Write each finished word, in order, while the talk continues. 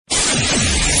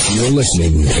You're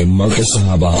listening to Marcus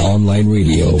Sahaba Online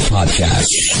Radio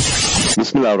Podcast.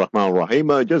 Bismillah ar-Rahman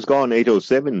ar-Rahim. Just gone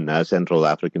 8:07 Central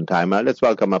African time. Let's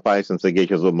welcome Apais and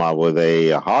Sagacious Umar with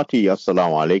a hearty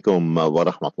Assalamu alaikum wa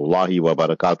rahmatullahi wa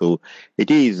barakatuh. It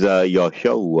is your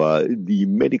show. The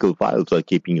medical files are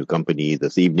keeping you company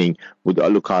this evening with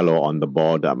Alukalo on the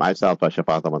board. Myself,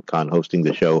 Shafat Ahmad Khan, hosting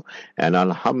the show. And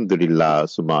alhamdulillah,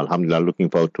 looking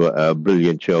forward to a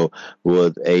brilliant show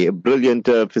with a brilliant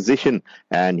physician.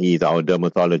 And he's our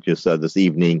dermatologist this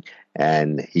evening.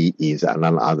 And he is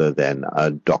none other than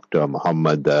Dr.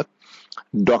 Muhammad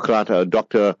Dokrat.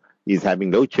 Doctor is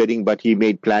having load shedding, but he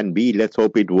made plan B. Let's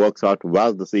hope it works out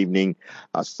well this evening.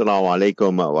 Assalamu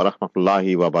alaikum wa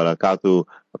rahmatullahi wa barakatuh,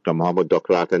 Dr. Muhammad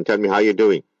Dokrat. And tell me how you're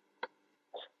doing.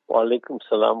 Wa alaikum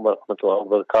salam wa rahmatullahi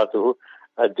wa barakatuh.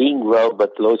 Doing well,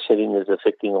 but load shedding is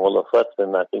affecting all of us,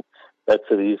 and I think that's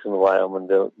the reason why I'm on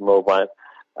the mobile.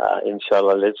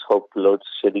 Inshallah, let's hope load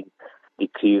shedding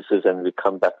decreases and we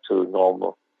come back to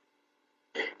normal.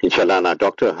 Inshallah. Now,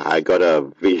 doctor, I got a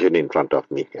vision in front of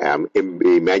me. I'm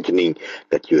imagining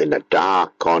that you're in a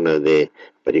dark corner there,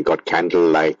 but you got candle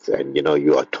lights and,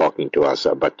 you are talking to us.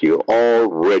 But you're all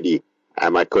ready.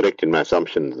 Am I correct in my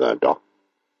assumptions, Doc?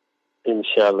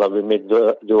 Inshallah, we make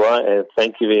dua, and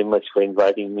thank you very much for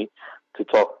inviting me to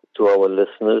talk to our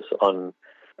listeners on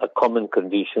common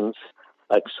conditions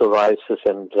like psoriasis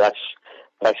and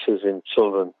rashes in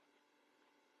children.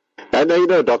 And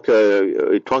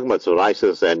doctor, talking about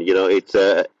psoriasis, and it's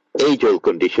a age-old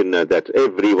condition that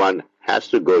everyone has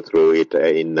to go through it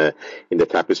in the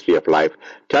tapestry of life.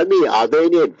 Tell me, are there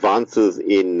any advances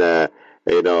in the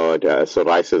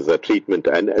psoriasis treatment,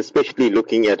 and especially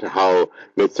looking at how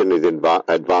medicine is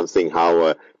advancing,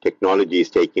 how technology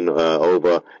is taking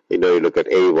over? You look at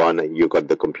A1, you got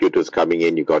the computers coming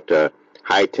in, you got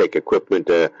high-tech equipment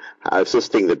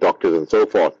assisting the doctors and so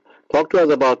forth. Talk to us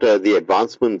about the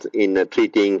advancements in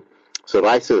treating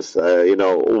psoriasis,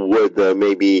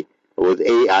 with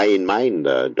AI in mind,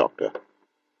 doctor.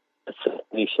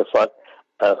 Certainly, Shafat.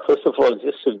 First of all,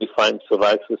 just to define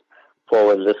psoriasis for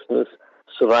our listeners,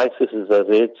 psoriasis is a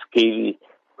red, scaly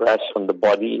rash on the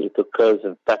body. It occurs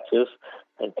in patches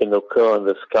and can occur on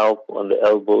the scalp, on the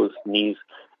elbows, knees,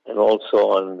 and also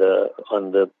on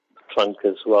the trunk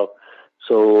as well.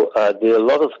 So there are a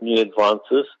lot of new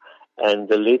advances. And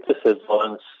the latest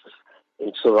advance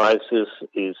in psoriasis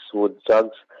is with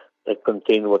drugs that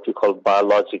contain what we call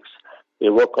biologics. They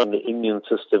work on the immune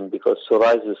system because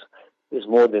psoriasis is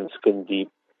more than skin deep.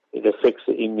 It affects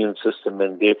the immune system,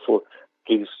 and therefore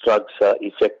these drugs are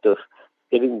effective.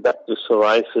 Getting back to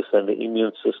psoriasis and the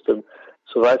immune system,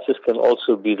 psoriasis can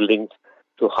also be linked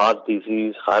to heart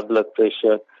disease, high blood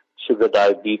pressure, sugar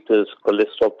diabetes,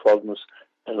 cholesterol problems,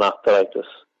 and arthritis.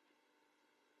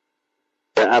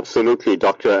 Absolutely,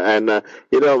 doctor. And,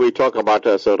 we talk about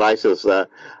psoriasis.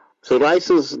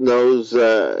 Psoriasis knows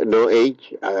no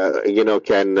age.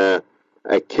 Can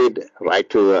a kid right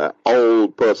to an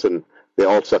old person, they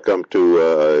all succumb to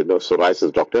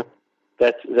psoriasis, doctor?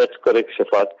 That's correct,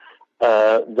 Shafat.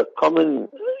 The common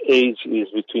age is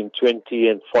between 20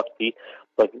 and 40,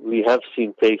 but we have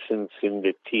seen patients in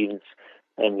the teens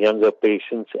and younger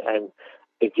patients, and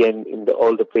again in the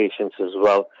older patients as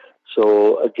well.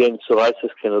 So again,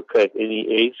 psoriasis can occur at any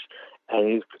age,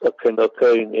 and it can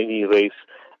occur in any race.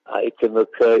 It can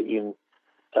occur in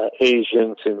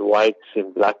Asians, in whites,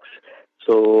 in blacks.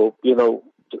 So,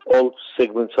 all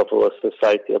segments of our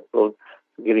society are prone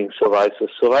to getting psoriasis.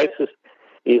 Psoriasis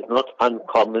is not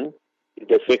uncommon.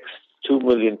 It affects 2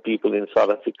 million people in South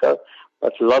Africa,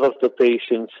 but a lot of the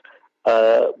patients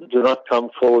do not come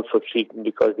forward for treatment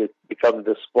because they become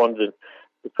despondent,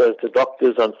 because the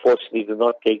doctors, unfortunately, do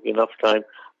not take enough time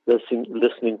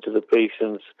listening to the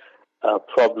patient's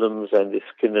problems and the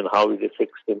skin and how it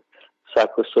affects them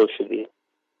psychosocially.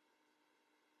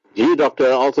 Gee,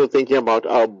 doctor, also thinking about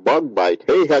a bug bite.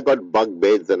 Hey, I got bug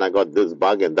bites and I got this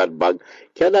bug and that bug.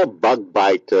 Can a bug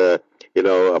bite,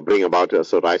 bring about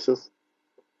psoriasis?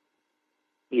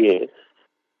 Yes.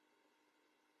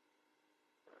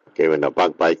 Okay, when a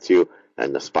bug bites you,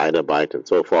 and the spider bite and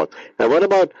so forth. And what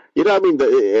about,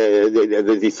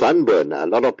 the sunburn? A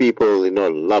lot of people,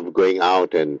 love going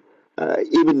out, and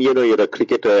even, you're a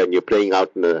cricketer and you're playing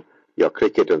out in your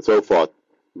cricket and so forth.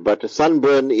 But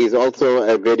sunburn is also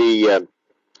a very,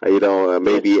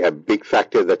 maybe a big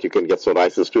factor that you can get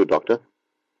psoriasis too, doctor.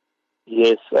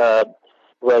 Yes.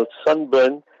 Well,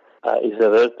 sunburn is a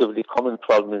relatively common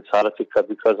problem in South Africa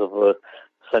because of a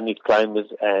sunny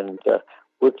climate, and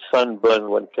with sunburn,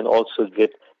 one can also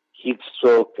get heat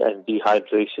stroke and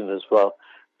dehydration as well.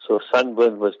 So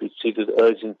sunburn must be treated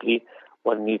urgently.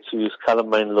 One needs to use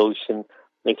calamine lotion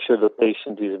make sure the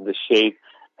patient is in the shade,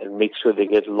 and make sure they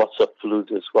get lots of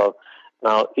fluids as well.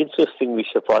 Now, interestingly,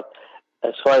 Shafat,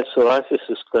 as far as psoriasis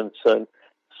is concerned,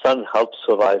 sun helps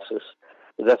psoriasis.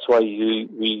 That's why we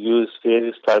use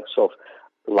various types of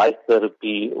light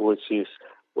therapy, which is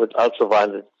with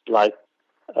ultraviolet light,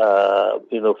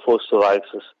 for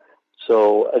psoriasis.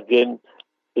 So again,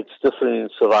 it's different in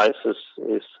psoriasis.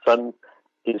 Sun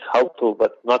is helpful,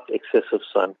 but not excessive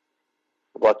sun.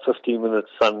 About 15 minutes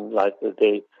sunlight a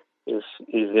day is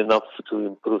enough to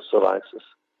improve psoriasis.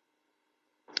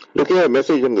 Looking at a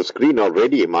message on the screen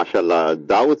already, mashallah.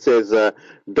 Dawood says,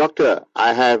 Doctor,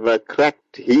 I have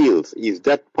cracked heels. Is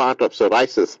that part of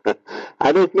psoriasis?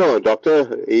 I don't know,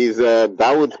 Doctor. Is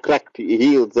Dawood's cracked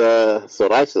heels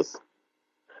psoriasis?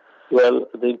 Well,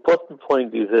 the important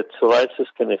point is that psoriasis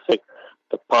can affect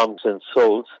the palms and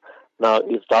soles. Now,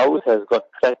 if Dawood has got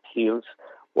cracked heels,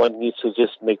 one needs to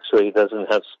just make sure he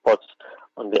doesn't have spots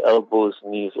on the elbows,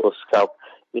 knees, or scalp.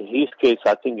 In his case,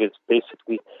 I think it's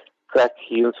basically cracked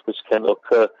heels, which can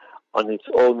occur on its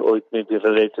own, or it may be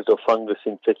related to fungus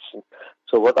infection.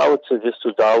 So what I would suggest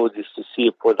to Dawood is to see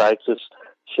a podiatrist,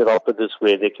 chiropodist,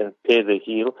 where they can pare the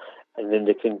heel, and then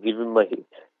they can give him a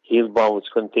heel balm which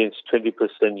contains 20%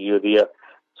 urea.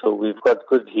 So we've got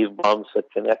good heel balms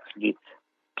that can actually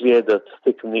clear the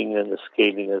thickening and the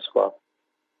scaling as well.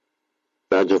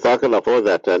 Jazakallah for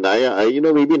that.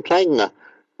 And we've been trying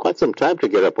quite some time to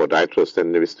get a podiatrist,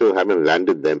 and we still haven't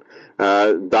landed them.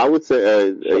 Dawood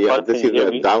said, this is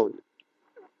Dawood.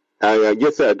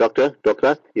 Yes,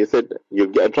 Doctor. You said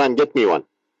try and get me one.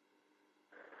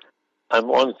 I'm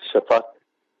on, Shafat.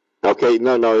 Okay,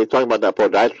 no, you're talking about the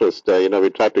podiatrist. We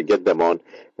tried to get them on,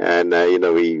 and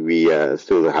we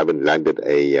still haven't landed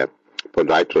a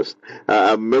podiatrist.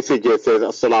 A message here says,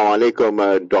 Assalamu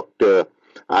alaikum, Doctor.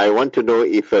 I want to know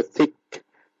if thick,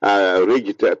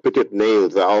 ridged, pitted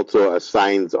nails are also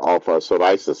signs of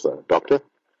psoriasis, Doctor.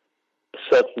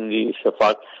 Certainly,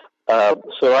 Shafat.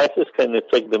 Psoriasis can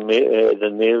affect the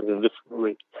nails in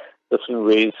different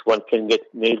ways. One can get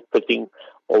nail pitting,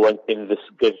 or one can just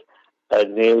get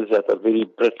nails that are very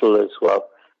brittle as well.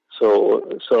 So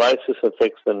psoriasis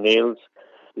affects the nails,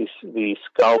 the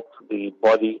scalp, the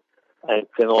body, and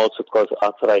can also cause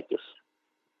arthritis.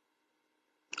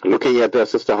 Looking at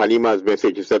Sister Halima's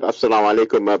message, she said, Assalamu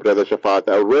alaikum, Brother Shafat.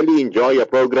 I really enjoy your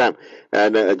program,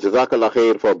 and Jazakallah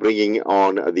khair for bringing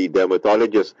on the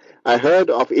dermatologist. I heard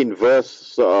of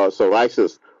inverse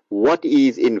psoriasis. What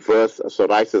is inverse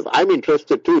psoriasis? I'm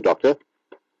interested too, Doctor.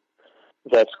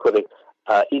 That's correct.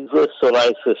 Inverse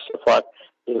psoriasis, Shafat,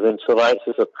 is when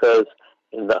psoriasis occurs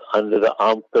under the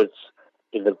armpits,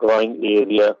 in the groin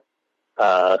area,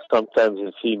 sometimes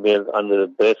in females under the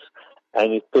breast,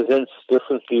 and it presents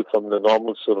differently from the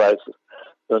normal psoriasis.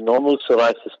 The normal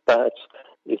psoriasis patch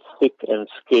is thick and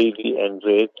scaly and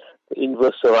red. The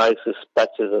inverse psoriasis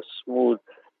patches are smooth,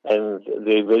 and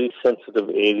they're very sensitive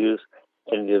areas,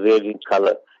 and they're red in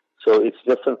color. So it's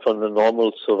different from the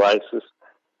normal psoriasis.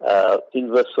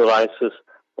 Inverse psoriasis,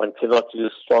 one cannot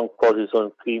use strong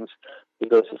cortisone creams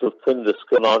because it will thin the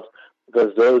skin out,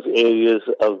 because those areas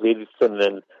are very thin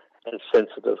and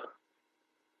sensitive.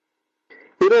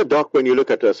 Doc, when you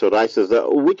look at psoriasis,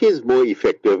 which is more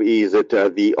effective? Is it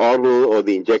the oral or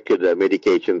the injected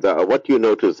medications? What do you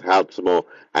notice helps more?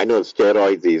 I know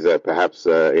steroids is perhaps,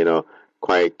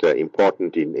 quite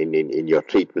important in your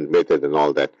treatment method and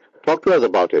all that. Talk to us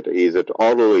about it. Is it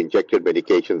oral injected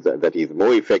medications that is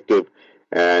more effective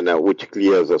and which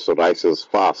clears psoriasis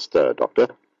fast, Doctor?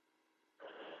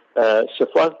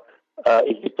 Shafat,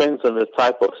 it depends on the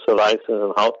type of psoriasis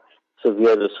and how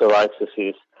severe the psoriasis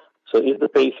is. So if the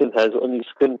patient has only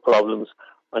skin problems,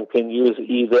 one can use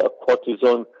either a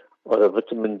cortisone or a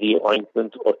vitamin D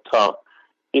ointment or tar.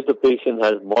 If the patient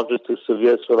has moderate to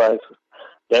severe psoriasis,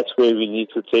 that's where we need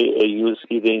to use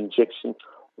either injection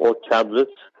or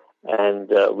tablets. And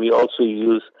we also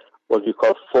use what we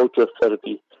call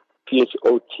phototherapy,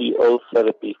 PHOTO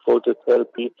therapy,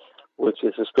 phototherapy, which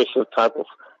is a special type of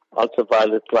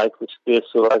ultraviolet light which clears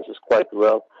psoriasis quite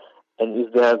well. And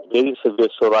if they have very severe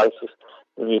psoriasis,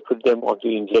 then we put them onto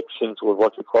injections with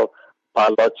what we call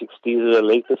biologics. These are the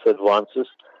latest advances.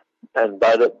 And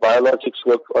biologics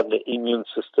work on the immune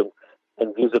system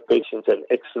and gives the patient an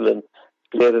excellent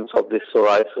clearance of this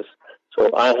psoriasis. So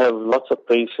I have lots of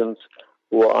patients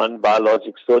who are on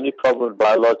biologics. The only problem with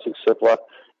biologics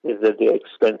is that they're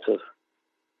expensive.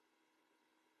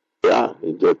 Yeah,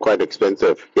 they're quite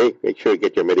expensive. Okay, make sure you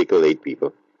get your medical aid,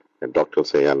 people. And doctor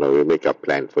say, I know, we'll make a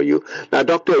plan for you. Now,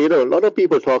 doctor, a lot of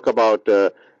people talk about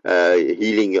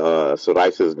healing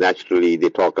psoriasis naturally. They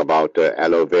talk about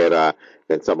aloe vera,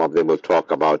 and some of them will talk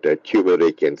about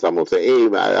turmeric, and some will say, hey,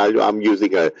 I'm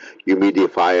using a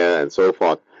humidifier and so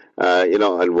forth,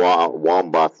 and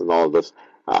warm baths and all this.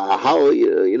 How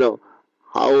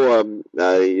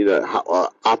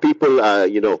are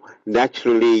people,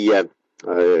 naturally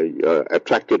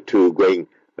attracted to going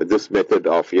this method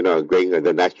of, going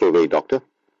the natural way, doctor?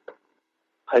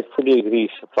 I fully agree,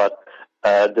 Shafat.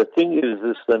 The thing is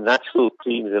the natural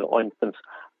creams and ointments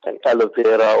like aloe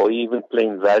vera or even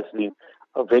plain Vaseline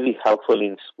are very helpful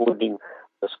in smoothing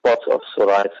the spots of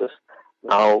psoriasis.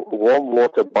 Now, warm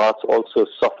water baths also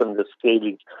soften the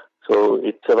scaling. So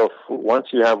it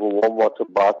once you have a warm water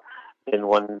bath, then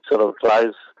one sort of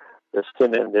dries the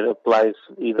skin and then applies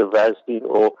either Vaseline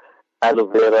or aloe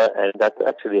vera, and that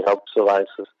actually helps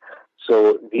psoriasis.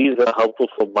 So these are helpful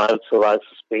for mild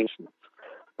psoriasis patients.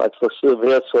 But for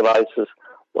severe psoriasis,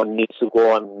 one needs to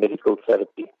go on medical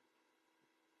therapy.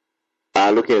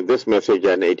 Looking at this message,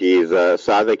 and it is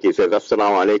Sadak. He says,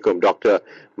 Assalamu alaikum, doctor.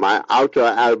 My outer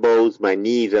elbows, my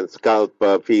knees and scalp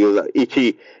feel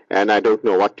itchy, and I don't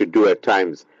know what to do at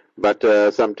times. But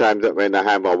sometimes when I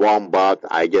have a warm bath,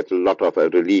 I get a lot of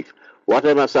relief. What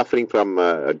am I suffering from,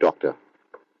 doctor?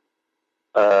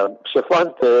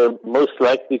 Shafant, the most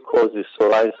likely cause is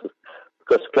psoriasis,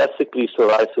 because classically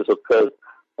psoriasis occurs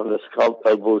on the scalp,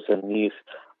 elbows, and knees.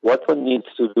 What one needs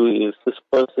to do is this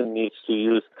person needs to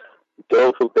use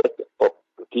Dovobet, or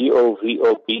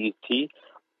D-O-V-O-B-E-T,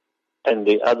 and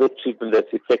the other treatment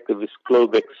that's effective is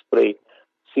Clobex spray,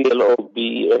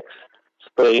 C-L-O-B-E-X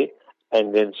spray,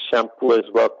 and then shampoo as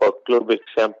well called Clobex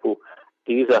shampoo.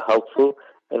 These are helpful,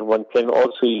 and one can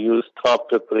also use tar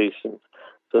preparations.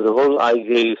 So the whole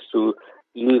idea is to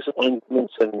use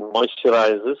ointments and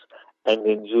moisturizers, and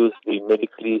then use the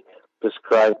medically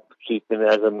prescribed treatment,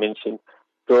 as I mentioned,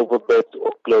 Dovobet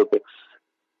or Clobex.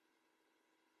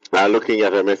 Looking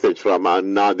at a message from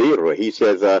Nadir, he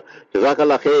says,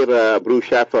 Jazakallah khair, Bruce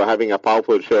Shaf, for having a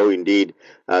powerful show indeed.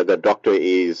 The doctor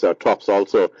is tops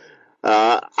also.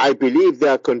 I believe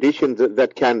there are conditions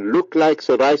that can look like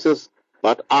psoriasis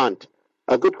but aren't.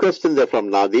 A good question there from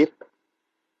Nadir.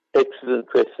 Excellent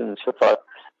question, Shafat.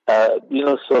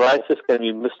 Psoriasis can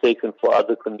be mistaken for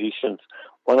other conditions.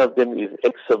 One of them is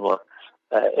eczema.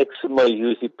 Eczema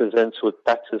usually presents with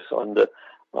patches on the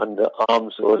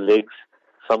arms or legs,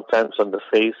 sometimes on the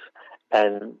face.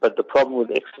 But the problem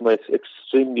with eczema is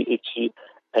extremely itchy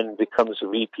and becomes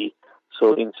weepy.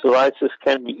 So in psoriasis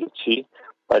can be itchy,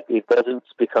 but it doesn't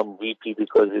become weepy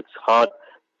because it's hard,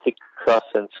 thick crust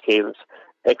and scales.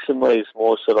 Eczema is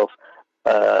more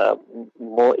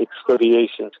more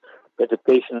excoriations, where the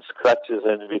patient scratches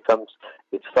and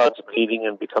it starts bleeding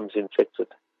and becomes infected.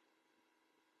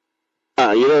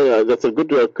 That's a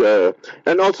good work.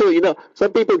 And also,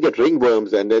 some people get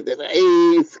ringworms and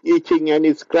it's itching and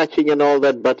it's scratching and all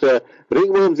that, but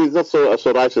ringworms is not so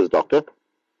psoriasis, doctor.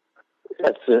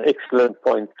 That's an excellent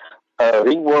point.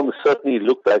 Ringworms certainly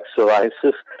look like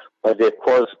psoriasis, but they're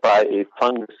caused by a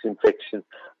fungus infection.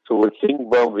 So with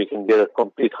ringworm, we can get a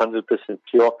complete 100%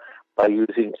 cure by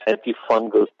using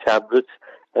antifungal tablets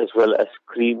as well as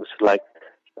creams like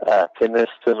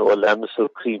Canesten or Lamisil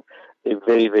cream. They're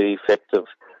very, very effective.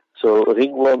 So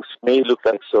ringworms may look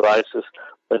like psoriasis,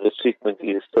 but the treatment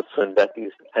is different. That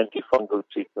is antifungal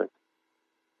treatment.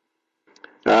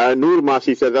 Noor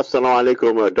Masi says, Assalamu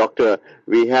alaikum, doctor.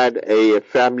 We had a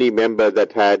family member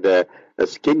that had a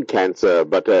skin cancer,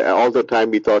 but all the time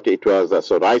we thought it was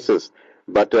psoriasis.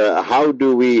 But how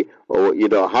do we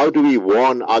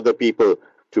warn other people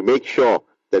to make sure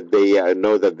that they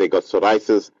know that they got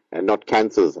psoriasis and not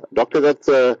cancers? Doctor, that's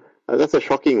a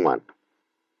shocking one.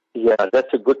 Yeah,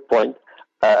 that's a good point.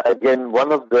 Again,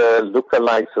 one of the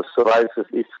lookalikes of psoriasis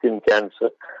is skin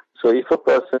cancer. So if a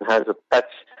person has a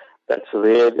patch that's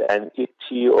red and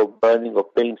itchy or burning or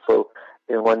painful,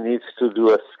 then one needs to do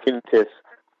a skin test,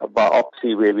 a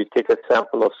biopsy, where we take a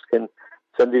sample of skin,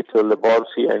 send it to a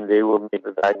laboratory, and they will make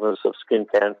the diagnosis of skin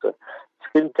cancer.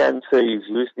 Skin cancer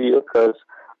usually occurs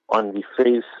on the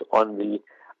face, on the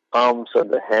arms, on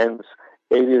the hands,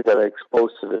 areas that are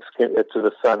exposed to the skin, to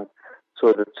the sun.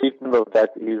 So the treatment of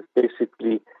that is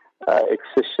basically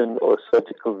excision or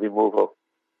surgical removal.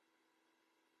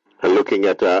 Looking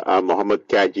at Muhammad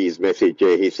Kaji's message,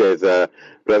 he says,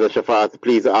 Brother Shafat,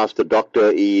 please ask the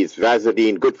doctor, is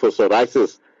Vaseline good for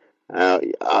psoriasis? A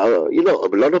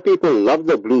lot of people love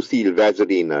the Blue Seal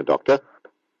Vaseline, doctor.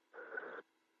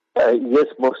 Yes,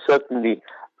 most certainly.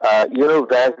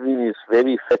 Vaseline is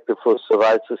very effective for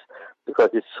psoriasis because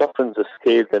it softens the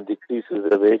scales and decreases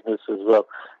the redness as well.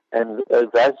 And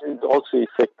Rashes is also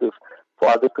effective for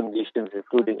other conditions,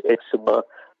 including eczema,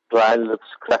 dry lips,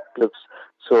 cracked lips.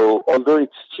 So although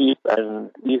it's cheap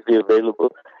and easily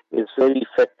available, it's very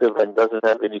effective and doesn't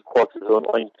have any cortisone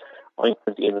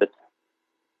ointment in it.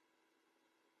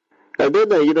 And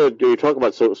then, you talk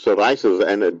about psoriasis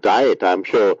and diet. I'm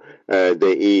sure there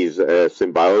is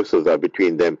symbiosis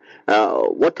between them.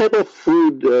 What type of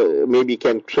food maybe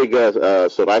can trigger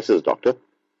psoriasis, doctor?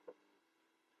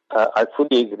 I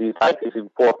fully agree. Diet is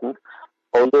important.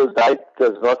 Although diet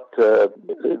does not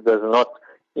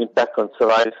impact on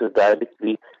psoriasis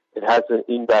directly, it has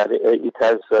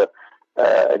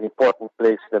an important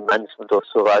place in the management of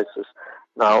psoriasis.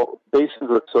 Now, patients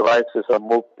with psoriasis are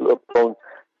more prone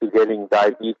to getting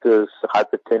diabetes,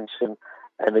 hypertension,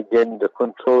 and again, the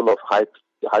control of high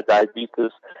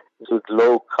diabetes is with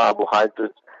low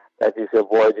carbohydrates, that is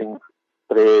avoiding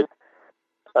bread,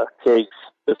 cakes,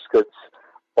 biscuits,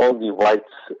 all the whites,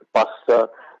 pasta.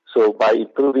 So by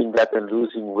improving that and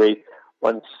losing weight,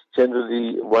 one's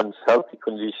healthy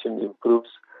condition improves,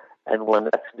 and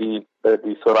the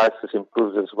psoriasis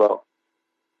improves as well.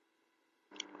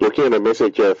 Looking at a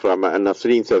message from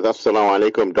Nasreen says, Assalamu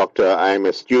alaikum, doctor. I am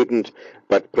a student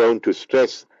but prone to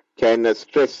stress. Can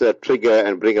stress trigger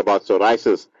and bring about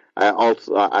psoriasis?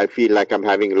 I feel like I'm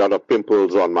having a lot of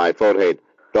pimples on my forehead.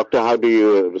 Doctor, how do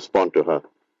you respond to her?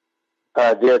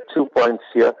 There are 2 points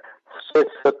here. Stress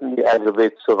certainly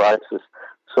aggravates psoriasis.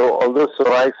 So although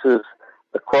psoriasis,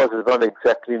 the cause is not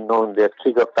exactly known, there are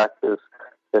trigger factors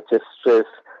such as stress,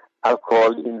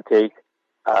 alcohol intake,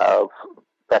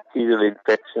 bacterial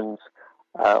infections.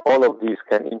 All of these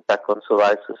can impact on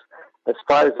psoriasis. As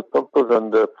far as the pimples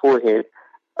on the forehead,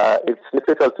 it's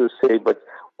difficult to say, but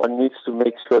one needs to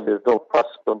make sure there's no pus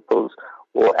pimples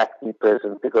or acne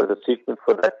present, because the treatment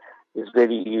for that is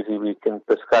very easy. We can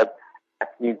prescribe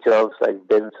acne gels like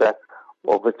Benzac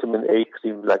or vitamin A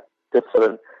cream like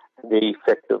Differin, and they're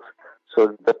effective.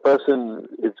 So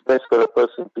it's best for a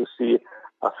person to see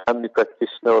a family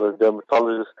practitioner or a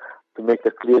dermatologist to make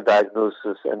a clear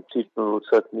diagnosis, and treatment will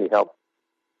certainly help.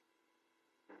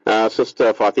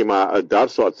 Sister Fatima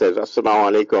Darswat says,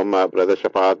 Assalamu alaikum, Brother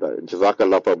Shafat.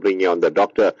 Jazakallah for bringing on the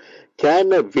doctor.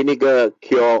 Can vinegar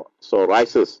cure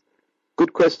psoriasis?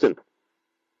 Good question.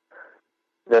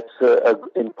 That's an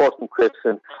important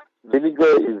question.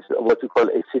 Vinegar is what we call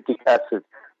acetic acid.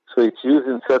 So it's used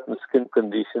in certain skin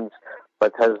conditions,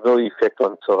 but has no effect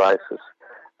on psoriasis.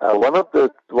 One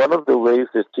of the ways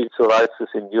they treat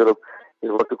psoriasis in Europe is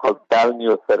what we call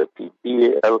balneo therapy,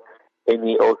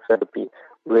 BALNEO therapy,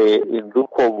 where in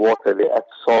lukewarm water they add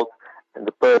salt, and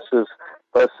the person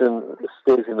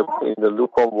stays in the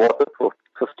lukewarm water for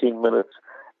 15 minutes,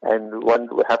 and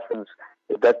what happens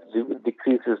is that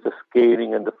decreases the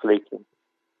scaling and the flaking.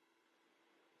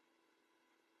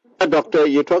 Doctor,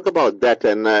 you talk about that,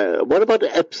 and what about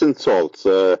Epsom salts?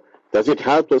 Does it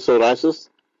help with psoriasis?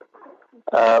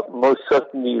 Most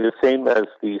certainly the same as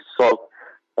the salt,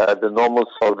 the normal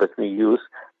salt that we use.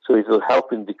 So it will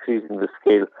help in decreasing the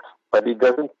scale, but it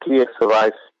doesn't clear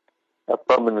psoriasis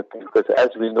permanently, because as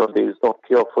we know, there is no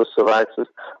cure for psoriasis,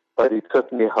 but it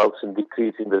certainly helps in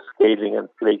decreasing the scaling and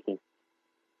flaking.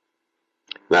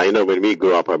 Now, when we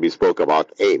grew up, we spoke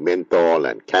about menthol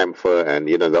and camphor and,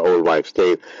 the old wives'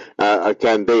 tale.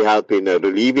 Can they help in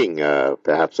relieving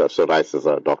perhaps of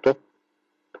psoriasis, doctor?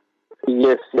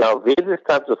 Yes, various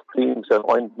types of creams and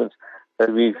ointments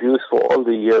that we've used for all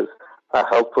the years are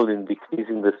helpful in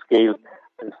decreasing the scale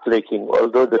and flaking,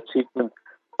 although the treatment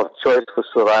of choice for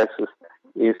psoriasis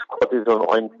is cortisone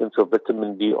ointments or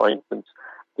vitamin D ointments.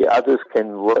 The others can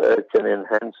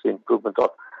enhance the improvement of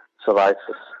psoriasis.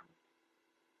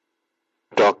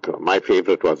 Doc, my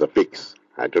favorite was a Vicks.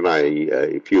 I don't know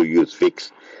if you use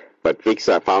Vicks, but Vicks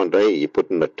I found, you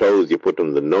put on the toes, you put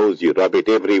on the nose, you rub it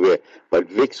everywhere. But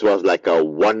Vicks was like a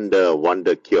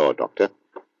wonder cure, doctor.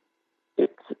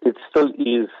 It still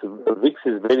is. Vicks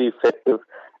is very effective,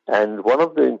 and one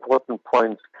of the important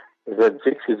points is that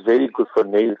Vicks is very good for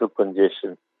nasal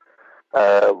congestion.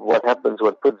 What happens?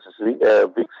 One puts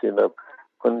Vicks in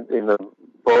a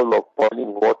bowl of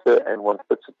boiling water, and one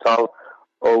puts a towel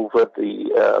over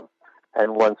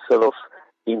and one sort of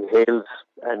inhales,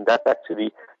 and that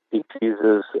actually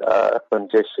decreases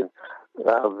congestion.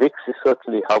 Vicks is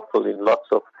certainly helpful in lots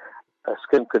of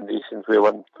skin conditions where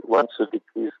one wants to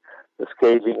decrease the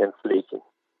scaling and flaking.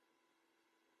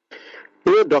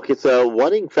 Doc, it's a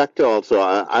worrying factor also.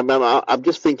 I'm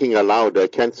just thinking aloud.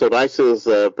 Can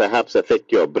psoriasis perhaps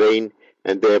affect your brain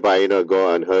and thereby,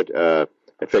 go and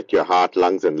affect your heart,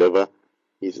 lungs, and liver?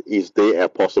 Is there a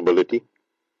possibility?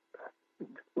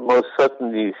 Most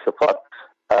certainly, Shafat.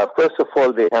 First of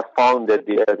all, they have found that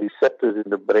there are receptors in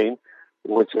the brain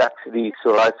which actually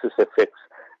psoriasis affects,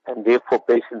 and therefore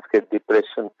patients get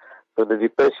depression. So the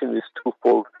depression is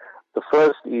twofold. The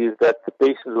first is that the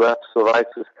patients who have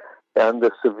psoriasis are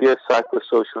under severe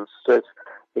psychosocial stress.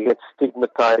 They get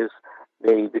stigmatized.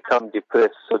 They become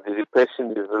depressed. So the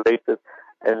depression is related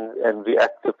and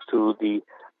reactive to the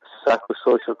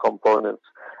psychosocial components.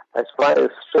 As far as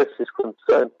stress is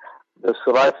concerned, the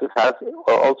psoriasis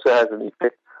also has an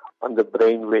effect on the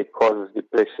brain where it causes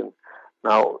depression.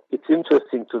 Now, it's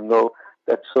interesting to know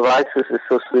that psoriasis is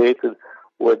associated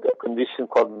with a condition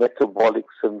called metabolic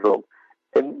syndrome,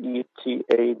 METABOLIC.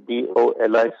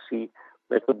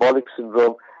 Metabolic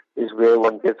syndrome is where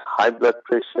one gets high blood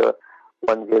pressure,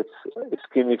 one gets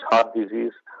ischemic heart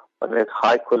disease, one gets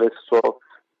high cholesterol,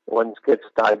 one gets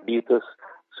diabetes.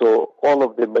 So all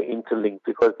of them are interlinked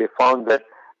because they found that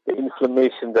the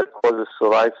inflammation that causes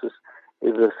psoriasis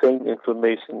is the same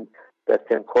inflammation that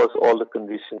can cause all the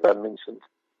conditions I mentioned.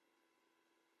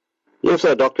 Yes,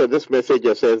 doctor, this message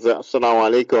says,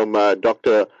 Assalamu alaikum,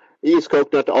 doctor, is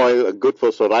coconut oil good for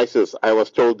psoriasis? I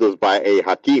was told this by a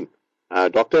Hakim.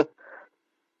 Doctor?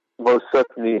 Most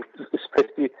certainly,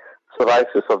 especially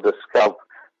psoriasis of the scalp,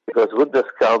 because with the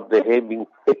scalp, the hair being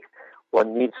thick,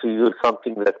 one needs to use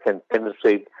something that can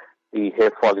penetrate the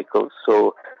hair follicles.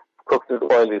 So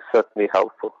coconut oil is certainly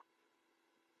helpful.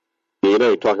 You know,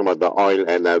 you're talking about the oil,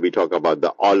 and we talk about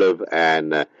the olive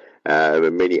and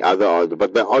many other oils.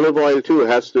 But the olive oil, too,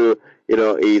 has to,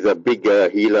 is a big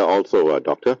healer also,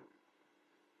 doctor.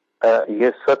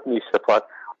 Yes, certainly, Shafat.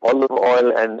 Olive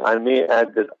oil, and I may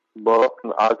add that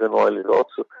Moroccan argan oil is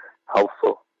also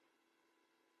helpful.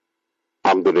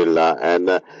 Alhamdulillah.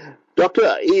 And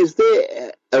doctor, is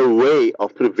there a way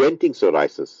of preventing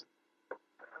psoriasis?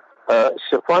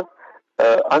 Shafat,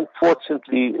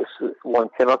 unfortunately, one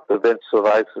cannot prevent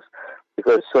psoriasis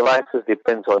because psoriasis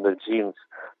depends on the genes.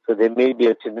 So there may be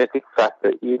a genetic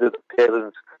factor. Either the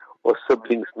parents or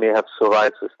siblings may have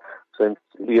psoriasis. So,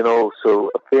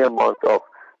 so a fair amount of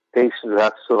patients who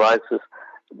have psoriasis,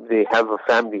 they have a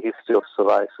family history of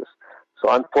psoriasis. So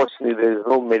unfortunately, there is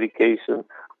no medication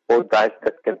or diet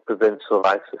that can prevent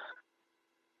psoriasis.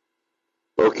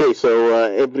 Okay, so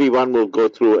everyone will go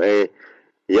through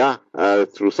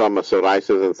through some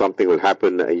psoriasis, and something will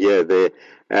happen here, there.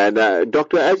 And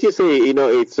doctor, as you say,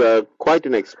 it's quite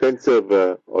an expensive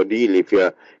ordeal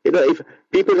if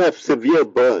people have severe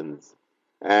burns,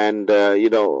 and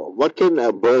what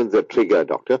can burns trigger,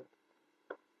 doctor?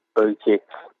 Okay,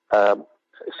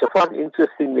 Shafat,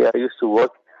 interestingly, I used to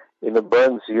work in a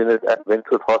burns unit at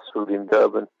Wentworth Hospital in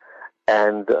Durban,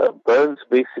 and burns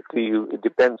basically it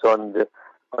depends on the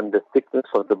thickness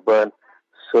of the burn.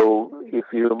 So if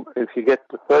you get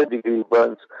to third-degree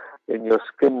burns, then your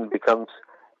skin becomes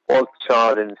all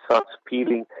charred and starts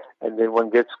peeling, and then one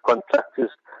gets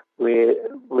contractures where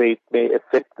it may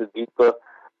affect the deeper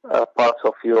parts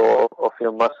of your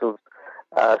muscles.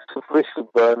 Superficial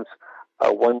burns,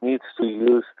 one needs to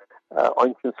use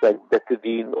ointments like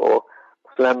betadine or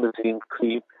flamazine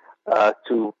cream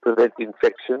to prevent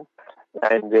infection.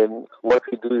 And then what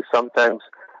we do is sometimes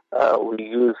we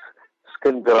use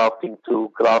skin grafting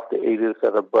to graft the areas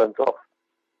that are burnt off.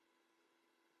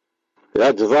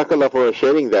 Yeah, Jazakallah for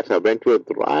sharing that. I went to it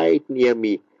right near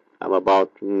me. I'm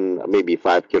about maybe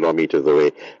 5 kilometers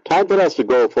away. Time for us to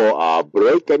go for our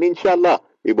break, and inshallah,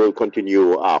 we will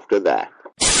continue after that.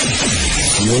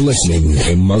 You're listening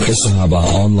to Marcus Sahaba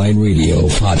Online Radio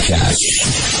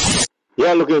Podcast.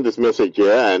 Yeah, looking at this message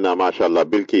here, and mashallah,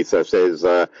 Bilkis says,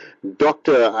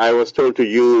 Doctor, I was told to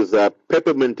use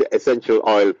peppermint essential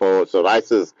oil for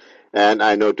psoriasis, and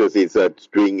I noticed it's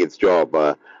doing its job.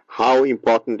 How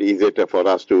important is it for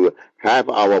us to have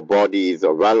our bodies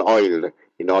well oiled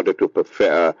in order to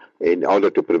prevent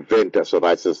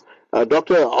psoriasis?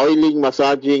 Doctor, oiling,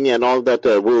 massaging, and all that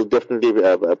will definitely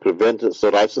prevent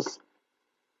psoriasis?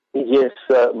 Yes,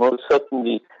 most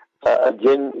certainly.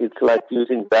 Again, it's like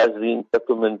using Vaseline,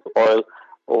 peppermint oil,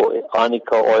 or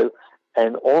arnica oil.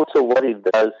 And also what it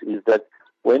does is that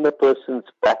when a person's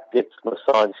back gets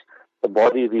massaged, the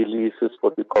body releases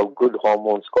what we call good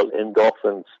hormones called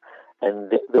endorphins,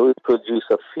 and those produce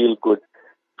a feel-good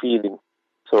feeling.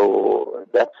 So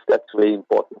that's very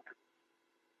important.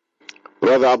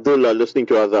 Brother Abdullah, listening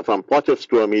to us from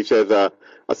Potchefstroom, he says,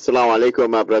 Assalamu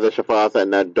alaikum, Brother Shafaz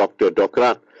and Dr.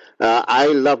 Dokran. I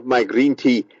love my green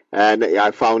tea, and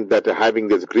I found that having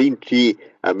this green tea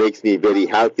makes me very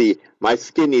healthy. My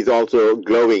skin is also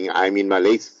glowing. I'm in my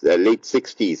late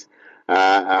 60s.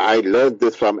 I learned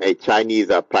this from a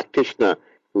Chinese practitioner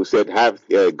who said have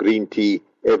green tea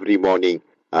every morning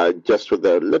just with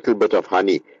a little bit of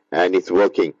honey, and it's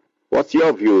working. What's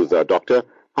your views, Doctor?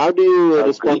 How do you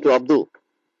respond to Abdul?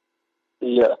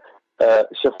 Yeah,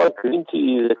 Shafat, green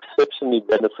tea is exceptionally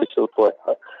beneficial for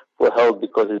health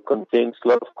because it contains a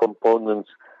lot of components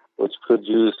which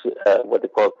produce what they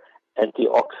call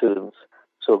antioxidants.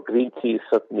 So green tea is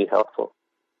certainly helpful.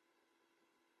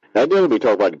 And then we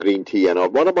talk about green tea and all.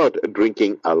 What about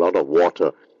drinking a lot of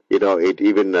water? You know, it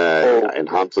even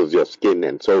enhances your skin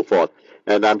and so forth.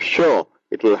 And I'm sure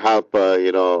it will help,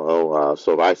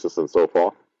 psoriasis and so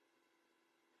forth.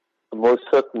 Most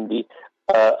certainly.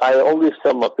 I always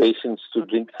tell my patients to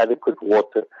drink adequate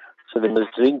water. So they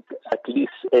must drink at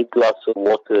least 8 glasses of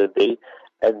water a day.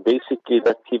 And basically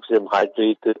that keeps them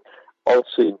hydrated,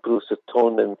 also improves the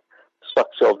tone and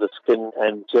structure of the skin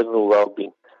and general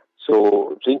well-being.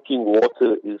 So drinking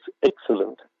water is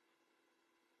excellent.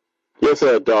 Yes,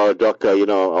 Doctor. You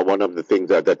know, one of the things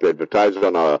that we advertised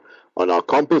on our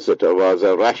composite was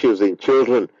rashes in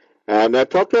children, and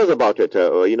talk to us about it.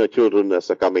 Children are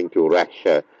succumbing to rash,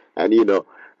 and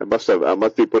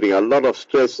must be putting a lot of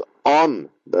stress on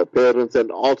the parents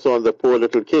and also on the poor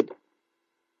little kid.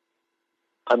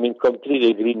 I'm in complete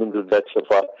agreement with that,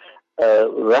 Shafa.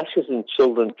 Rashes in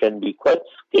children can be quite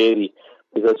scary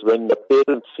because when the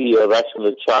parents see a rash on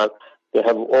a child, they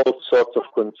have all sorts of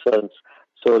concerns.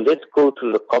 So let's go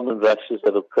through the common rashes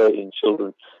that occur in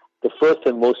children. The first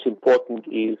and most important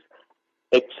is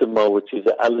eczema, which is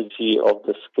an allergy of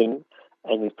the skin,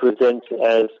 and it presents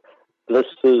as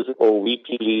blisters or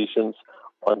weepy lesions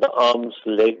on the arms,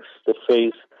 legs, the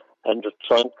face, and the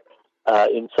trunk.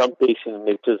 In some patients,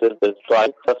 they present as dry,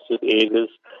 crusted areas.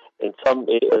 In some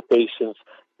patients,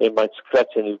 they might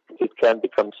scratch and it can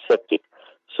become septic.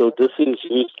 So this is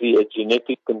usually a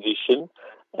genetic condition,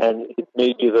 and it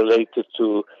may be related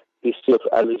to history of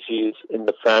allergies in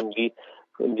the family.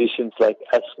 Conditions like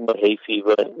asthma, hay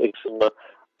fever, and eczema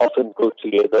often go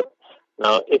together.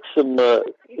 Now, eczema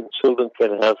in children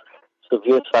can have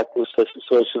severe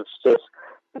psychosocial stress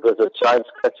because the child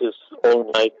scratches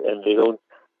all night and they don't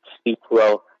sleep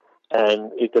well,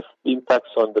 and it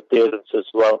impacts on the parents as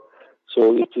well.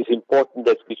 So it is important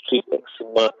that we treat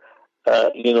eczema,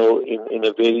 in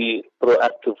a very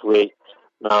proactive way.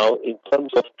 Now, in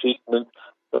terms of treatment,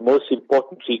 the most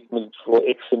important treatment for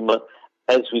eczema,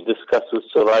 as we discussed with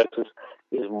psoriasis,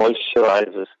 is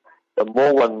moisturizers. The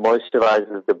more one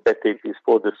moisturizes, the better it is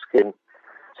for the skin.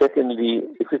 Secondly,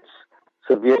 if it's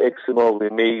severe eczema, we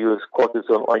may use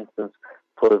cortisone ointments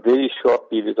for a very short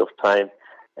period of time.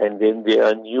 And then there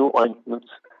are new ointments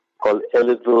called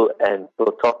Elidril and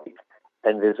Protopic.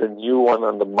 And there's a new one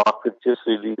on the market just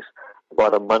released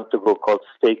about a month ago called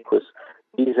Staquis.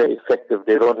 These are effective.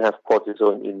 They don't have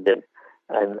cortisone in them.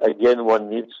 And again, one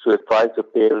needs to advise the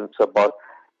parents about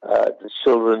the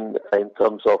children in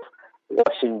terms of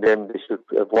washing them. They should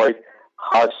avoid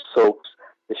harsh soaps.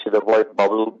 They should avoid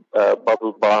bubble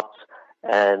baths.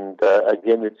 And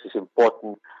again, it is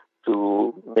important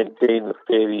to maintain a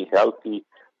very healthy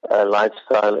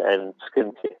lifestyle and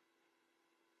skincare.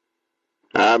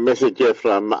 Message here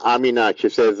from Amina. She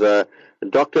says,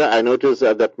 Doctor, I noticed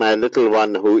that my little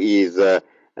one who is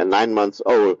 9 months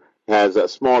old has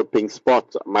small pink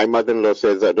spots. My mother-in-law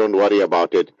says, don't worry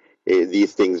about it.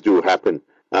 These things do happen.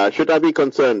 Should I be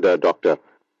concerned, Doctor?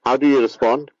 How do you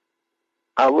respond?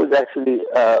 I would actually,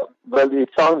 it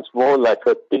sounds more like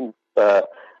a pink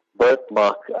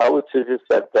birthmark. I would suggest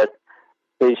that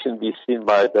patient be seen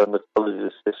by a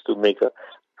dermatologist just to make a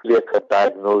clear-cut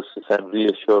diagnosis and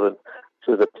reassurance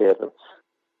to the parents.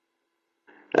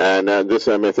 And this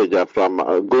message from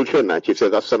Gulshan. She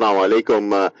says, Assalamu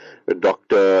alaikum,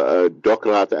 Dr.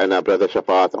 Dokrat and Brother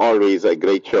Shafat. Always a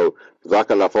great show.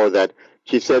 Jazakallah for that.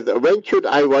 She says, when should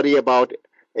I worry about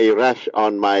a rash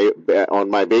on my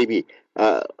baby?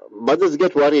 Mothers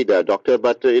get worried, Doctor,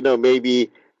 but maybe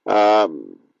they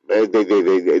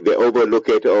overlook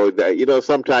it, or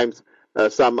sometimes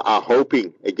some are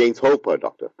hoping against hope,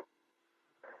 Doctor.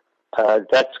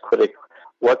 That's correct.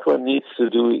 What one needs to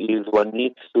do is one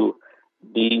needs to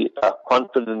be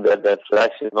confident that that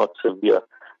rash is not severe.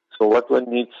 So what one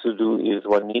needs to do is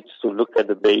one needs to look at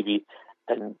the baby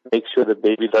and make sure the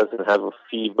baby doesn't have a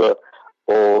fever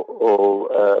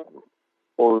or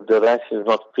the rash is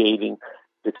not fading,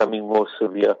 becoming more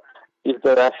severe. If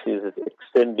the rash is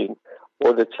extending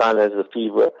or the child has a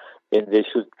fever, then they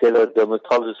should get a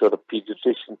dermatologist or a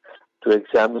pediatrician to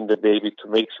examine the baby to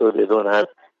make sure they don't have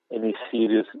any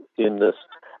serious illness.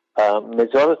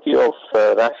 Majority of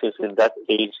rashes in that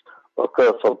age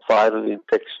occur from viral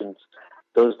infections.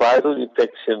 Those viral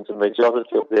infections, the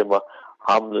majority of them are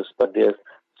harmless, but there's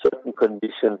certain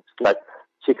conditions like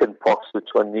chicken pox, which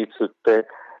one needs to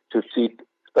treat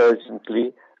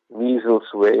urgently, measles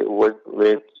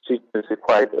where treatment is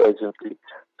required urgently.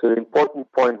 So the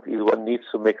important point is one needs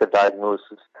to make a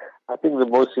diagnosis. I think the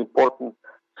most important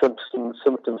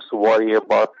symptoms to worry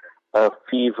about are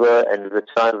fever and the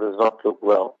child does not look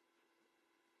well.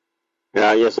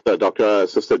 Yes, Dr.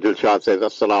 Sister Dilshad says,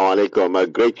 Assalamu alaikum. A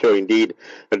great show indeed.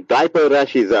 Diaper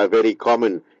rashes are very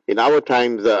common. In our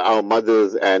times, our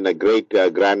mothers and great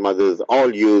grandmothers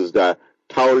all used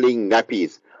toweling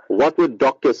nappies. What would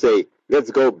doctor say?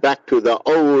 Let's go back to the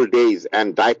old days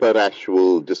and diaper rash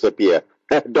will disappear.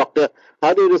 Doctor,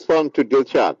 how do you respond to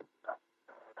Dilshad?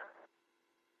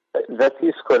 That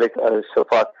is correct,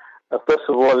 Shafat. First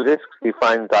of all, let's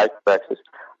define diaper rashes.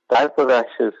 Diaper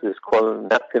rashes is called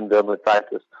napkin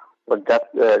dermatitis or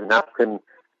napkin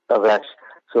rash.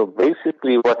 So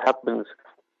basically what happens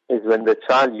is when the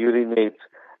child urinates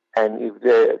and if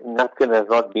the napkin has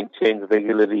not been changed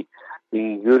regularly,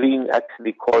 the urine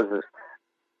actually causes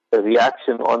a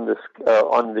reaction on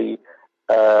the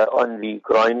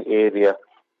groin area.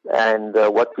 And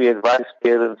what we advise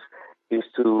parents is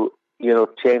to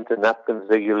change the napkins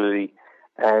regularly.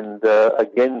 And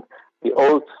again, the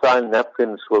old style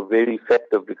napkins were very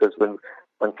effective because when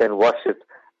one can wash it,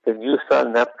 the new style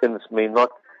napkins may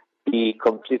not be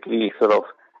completely sort of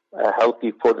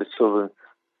healthy for the children.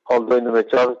 Although in the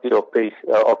majority of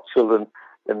children,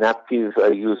 the napkins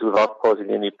are used without causing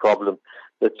any problem.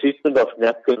 The treatment of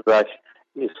napkin rash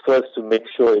is first to make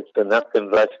sure it's the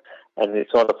napkin rash and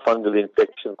it's not a fungal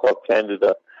infection called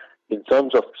candida. In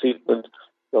terms of treatment,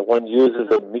 one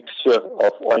uses a mixture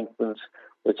of ointments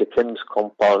which are chemist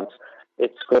compounds.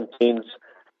 It contains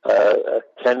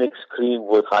Canex cream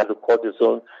with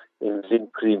hydrocortisone and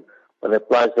zinc cream. One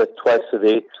applies that twice a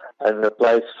day and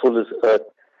applies full as earth.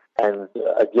 And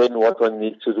again, what one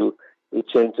needs to do is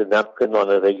change the napkin on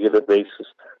a regular basis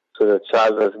so the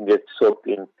child doesn't get soaked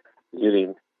in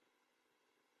urine.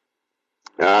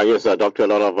 Yes, Doctor, a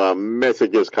lot of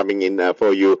messages coming in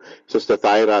for you. Sister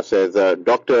Thaira says,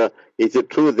 Doctor, is it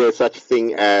true there's such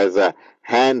thing as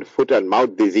hand, foot and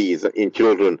mouth disease in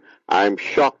children? I'm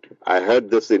shocked. I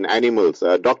heard this in animals.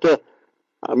 Doctor,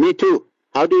 me too.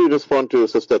 How do you respond to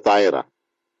Sister Thaira?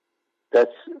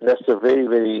 That's a very,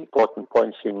 very important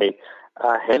point she made.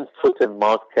 Hand, foot and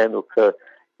mouth can occur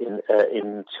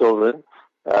in children.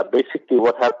 Basically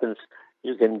what happens,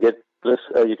 you can get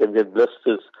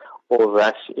blisters or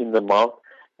rash in the mouth,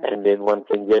 and then one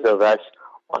can get a rash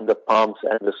on the palms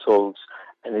and the soles,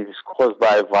 and it is caused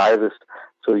by a virus.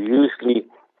 So usually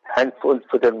hand,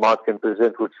 foot and mouth can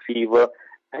present with fever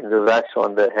and the rash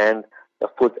on the hand, the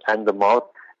foot and the mouth,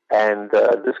 and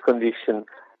this condition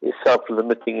is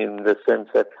self-limiting in the sense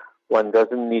that one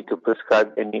doesn't need to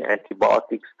prescribe any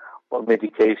antibiotics or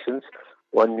medications.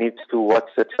 One needs to watch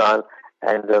the child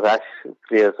and the rash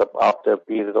clears up after a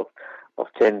period of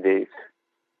 10 days.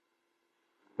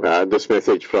 This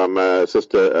message from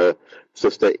Sister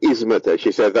Ismet.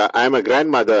 She says, I'm a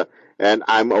grandmother and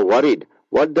I'm worried.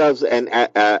 What does an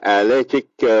allergic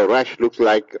rash look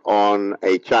like on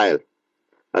a child?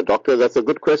 Doctor, that's a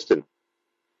good question.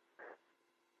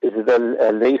 Is it a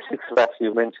Lasix rash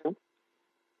you mentioned?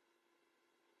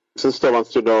 Sister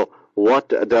wants to know, what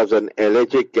does an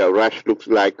allergic rash look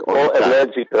like on a child?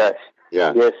 Allergic rash.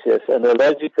 Yeah. Yes. An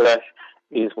allergic rash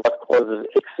is what causes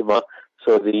eczema.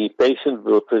 So the patient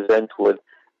will present with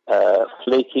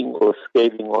flaking or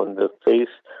scaling on the face,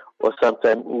 or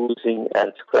sometimes oozing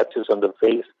and scratches on the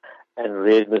face and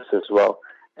redness as well.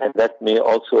 And that may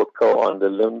also occur on the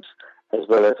limbs as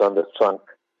well as on the trunk.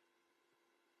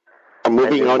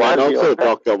 Moving on, and also,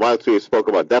 Doctor, whilst we spoke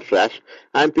about that rash,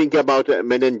 I'm thinking about a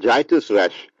meningitis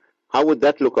rash. How would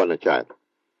that look on a child?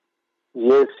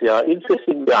 Yes, yeah.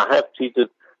 Interestingly, I have treated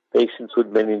patients with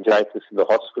meningitis in the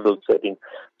hospital setting.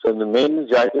 So the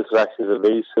meningitis rash is a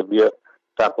very severe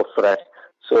type of rash.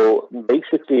 So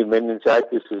basically,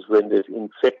 meningitis is when there's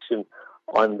infection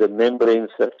on the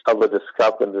membranes that cover the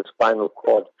scalp and the spinal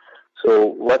cord. So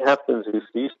what happens is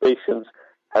these patients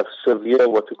have severe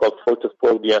what we call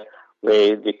photophobia,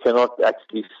 where they cannot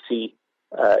actually see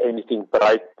anything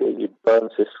bright. It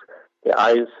burns their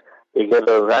eyes. They get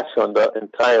a rash on the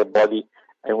entire body,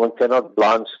 and one cannot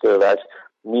blanch the rash,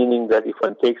 meaning that if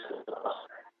one takes it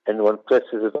and one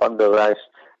presses it on the rash,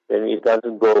 then it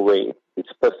doesn't go away.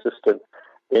 It's persistent.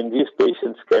 Then these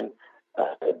patients can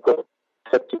go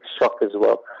septic shock as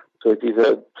well. So it is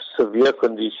a severe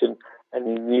condition, and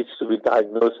it needs to be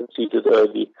diagnosed and treated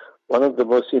early. One of the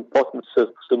most important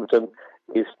symptoms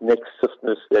is neck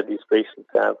stiffness that these patients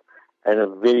have, and a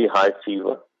very high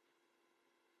fever.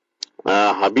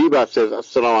 Habiba says,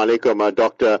 Assalamu alaikum,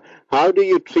 Doctor. How do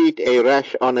you treat a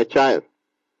rash on a child?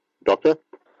 Doctor?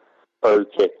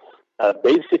 Okay.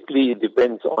 Basically, it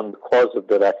depends on the cause of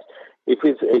the rash. If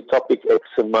it's atopic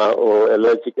eczema or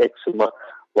allergic eczema,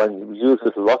 one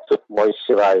uses lots of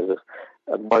moisturizers,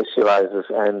 and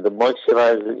the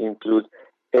moisturizers include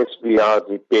SBR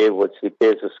Repair, which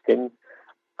repairs the skin,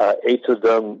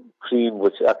 Atoderm cream,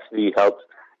 which actually helps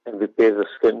and repairs the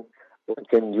skin. One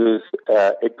can use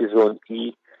Epizone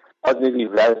E. Ordinary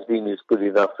Vaseline is good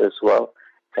enough as well,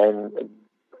 and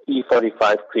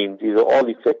E45 cream. These are all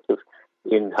effective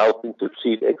in helping to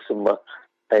treat eczema.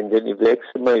 And then if the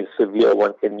eczema is severe,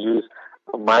 one can use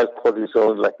a mild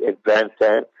cortisone like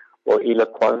Advantan or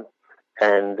Elaquan,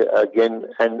 and again,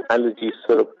 an allergy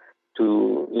syrup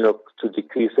to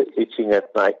decrease the itching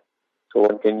at night. So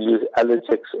one can use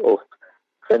Allergex or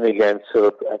Phenergan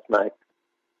syrup at night.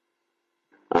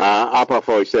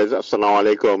 Apafoy says,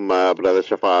 Assalamu alaikum, Brother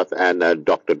Shafat and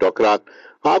Dr. Dokrat.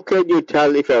 How can you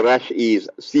tell if a rash is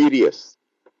serious?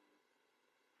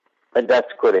 And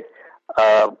that's correct.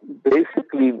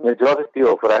 Basically, majority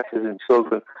of rashes in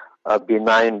children are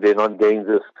benign, they're not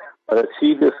dangerous. But a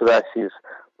serious rash is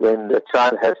when the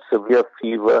child has severe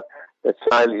fever, the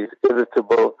child is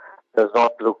irritable, does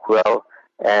not look well,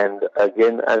 and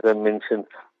again, as I mentioned,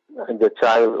 the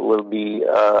child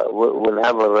will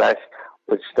have a rash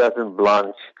which doesn't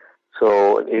blanch.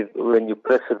 So when you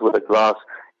press it with a glass,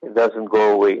 it doesn't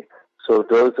go away. So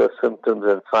those are symptoms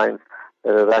and signs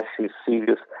that a rash is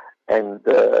serious, and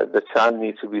the child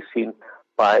needs to be seen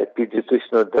by a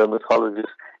pediatrician or dermatologist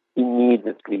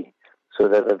immediately so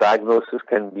that a diagnosis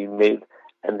can be made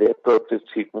and the appropriate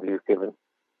treatment is given.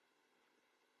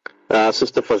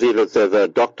 Sister Fazilat says,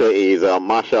 doctor is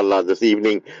mashallah this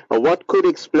evening. What could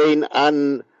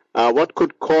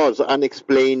cause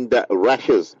unexplained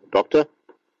rashes, doctor?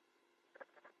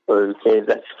 Okay,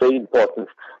 that's very important.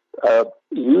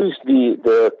 Usually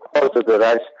the cause of the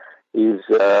rash is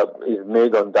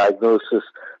made on diagnosis.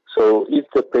 So if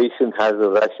the patient has a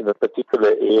rash in a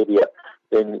particular area,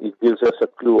 then it gives us a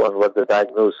clue on what the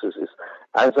diagnosis is.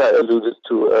 As I alluded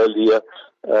to earlier,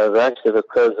 a rash that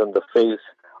occurs on the face,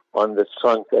 on the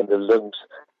trunk and the limbs,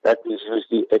 that is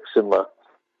usually eczema.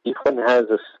 If one has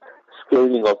a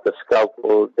scaling of the scalp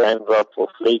or dandruff or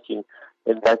flaking,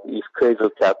 then that is cradle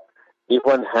cap. If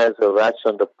one has a rash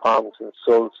on the palms and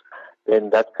soles, then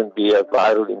that can be a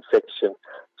viral infection.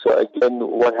 So again,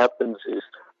 what happens is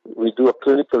we do a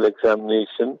clinical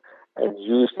examination, and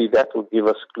usually that will give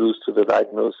us clues to the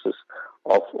diagnosis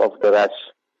of the rash.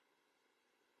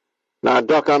 Now,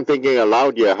 Doc, I'm thinking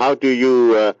aloud here. How do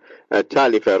you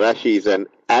tell if a rash is an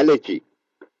allergy?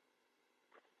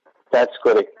 That's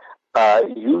correct.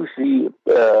 Usually,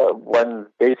 one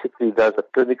basically does a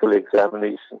clinical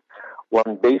examination.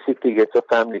 One basically gets a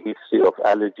family history of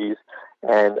allergies,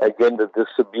 and again, the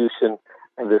distribution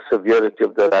and the severity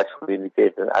of the rash will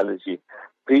indicate an allergy.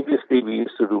 Previously, we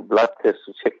used to do blood tests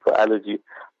to check for allergy,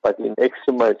 but in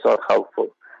eczema, it's not helpful.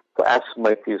 For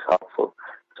asthma, it is helpful.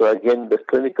 So again, the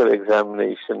clinical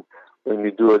examination, when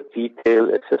we do a detailed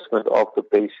assessment of the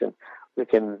patient, we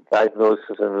can diagnose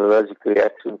as an allergic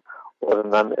reaction or a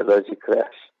non-allergic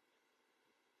rash.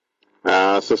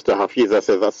 Sister Hafiza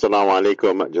says, Assalamu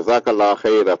alaikum. Jazakallah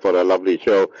khaira for a lovely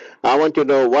show. I want to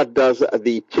know, what does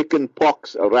the chicken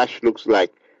pox rash looks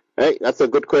like? Hey, that's a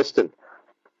good question.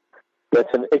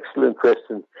 That's an excellent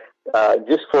question.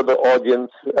 Just for the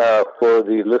audience, for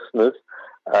the listeners,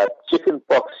 chicken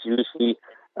pox usually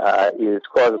is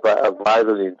caused by a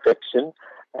viral infection,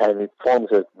 and it forms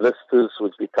as blisters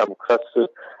which become crusted,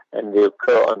 and they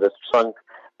occur on the trunk,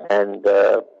 and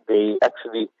they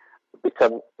actually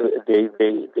become, they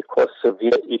cause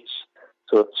severe itch.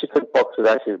 So chicken pox is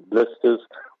actually blisters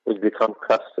which become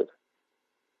crusted.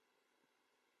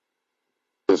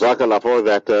 Jazakallah for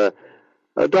that.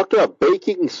 Doctor,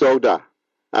 baking soda,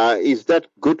 is that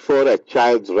good for a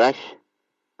child's rash?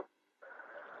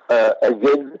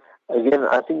 Again,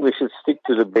 I think we should stick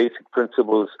to the basic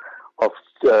principles of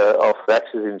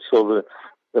rashes in children.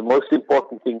 The most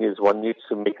important thing is one needs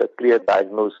to make a clear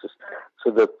diagnosis.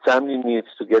 So the family needs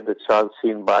to get the child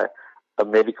seen by a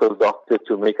medical doctor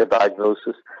to make a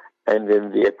diagnosis and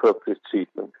then the appropriate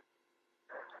treatment.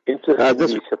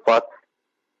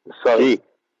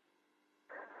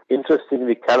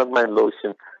 Interestingly, calamine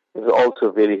lotion is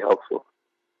also very helpful.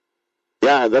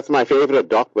 Yeah, that's my favorite,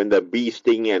 Doc, when the bee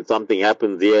sting and something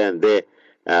happens here and there,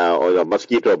 or the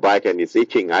mosquito bite and it's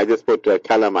itching. I just put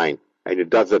calamine and it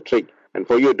does the trick. And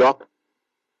for you, Doc?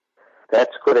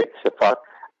 That's correct, Shafat.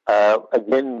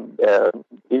 Again,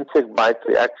 insect bite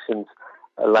reactions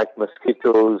like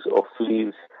mosquitoes or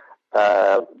fleas,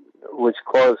 which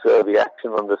cause a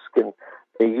reaction on the skin,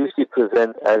 they usually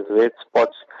present as red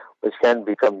spots which can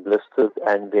become blisters,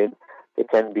 and then they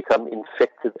can become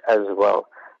infected as well.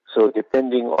 So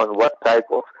depending on what type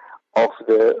of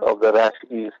the rash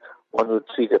is, one would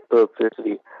treat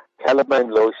appropriately.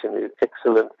 Calamine lotion is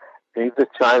excellent. And if the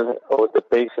child or the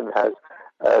patient has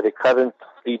recurrent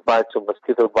flea bites or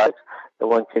mosquito bites, then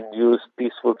one can use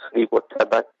peaceful sleep or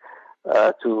tabac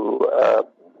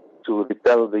to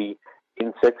repel the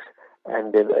insects.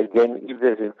 And then again, if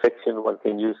there's infection, one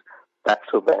can use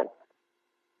Bactroban.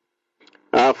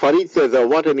 Farid says,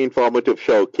 what an informative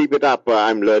show. Keep it up.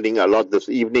 I'm learning a lot this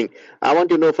evening. I want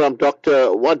to know from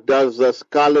Doctor, what does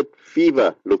scarlet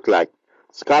fever look like?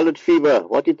 Scarlet fever,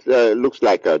 what it looks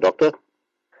like, Doctor?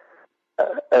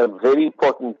 A very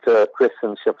important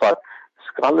question, Shafat.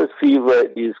 Scarlet fever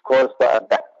is caused by a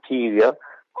bacteria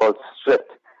called strep,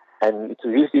 and it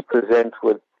usually presents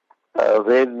with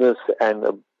redness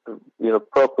and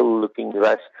purple-looking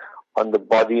rash on the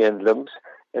body and limbs.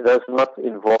 It does not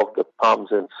involve the palms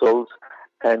and soles,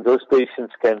 and those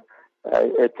patients can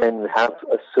have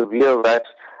a severe rash,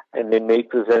 and they may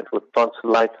present with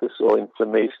tonsillitis or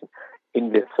inflammation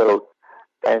in their throat.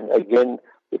 And again,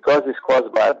 because it's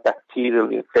caused by a bacterial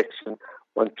infection,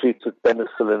 one treats with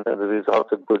penicillin and the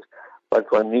results are good,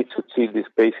 but one needs to treat these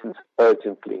patients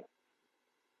urgently.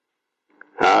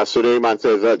 Sulaiman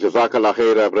says, Jazakallah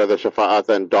khair, Brother Shafa'at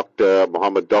and Dr.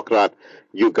 Muhammad Dokrat.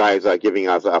 You guys are giving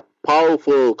us a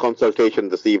powerful consultation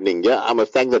this evening. Yeah, I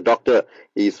must thank the doctor.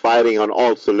 He's firing on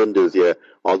all cylinders here,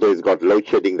 although he's got load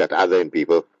shedding that other in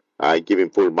people. I give him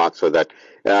full marks for that.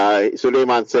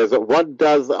 Sulaiman says, what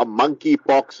does a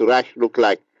monkeypox rash look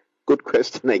like? Good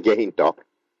question again, Doc.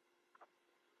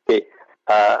 Okay.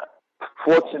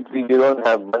 Fortunately, we don't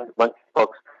have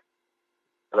monkeypox.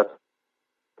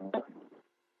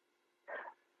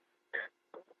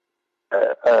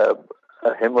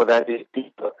 A hemorrhagic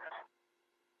fever,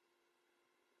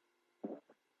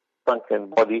 trunk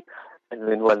and body, and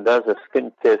when one does a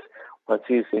skin test, one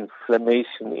sees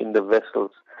inflammation in the vessels.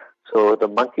 So the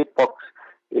monkeypox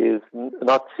is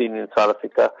not seen in South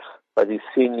Africa, but is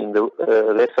seen in the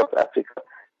rest of Africa,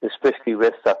 especially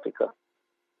West Africa.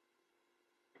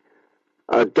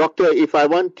 Doctor, if I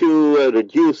want to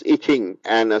reduce itching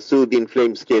and soothe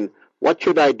inflamed skin, what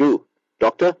should I do?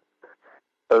 Doctor?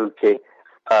 Okay.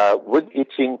 With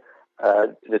itching,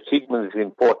 the treatment is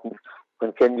important.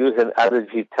 One can use an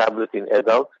allergy tablet in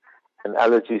adults, an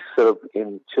allergy syrup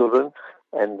in children,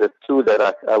 and the two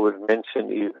that I would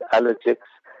mention is Allergex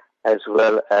as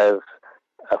well as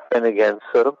Phenergan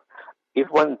syrup. If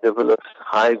one develops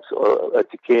hives or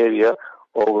urticaria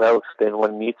or welts, then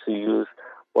one needs to use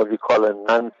what we call a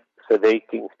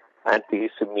non-sedating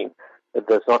antihistamine that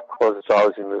does not cause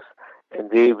drowsiness. And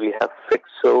there we have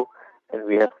Fexo and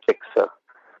we have Texa.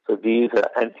 So these are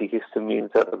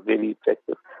antihistamines that are very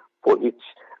effective for itch.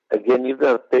 Again, if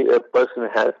a person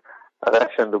has a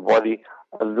rash on the body,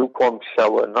 a lukewarm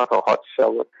shower, not a hot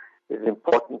shower, is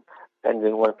important. And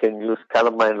then one can use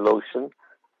calamine lotion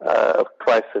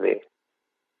twice a day.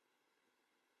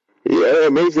 Yeah,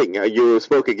 amazing. You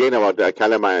spoke again about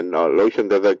calamine lotion.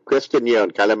 There's a question here on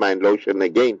calamine lotion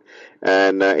again,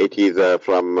 and it is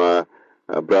from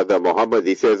Brother Muhammad.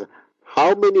 He says,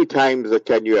 how many times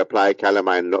can you apply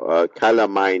calamine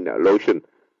lotion?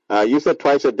 You said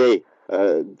twice a day.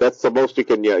 That's the most you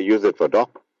can use it for,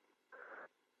 Doc.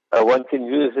 One can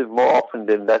use it more often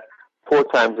than that. 4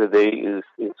 times a day is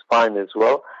fine as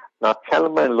well. Now,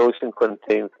 calamine lotion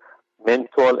contains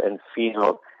menthol and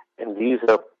phenol, and these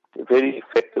are very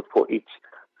effective for itch.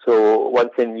 So one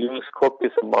can use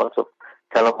copious amounts of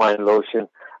calamine lotion.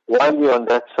 While we're on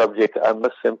that subject, I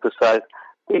must emphasize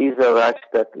there is a rash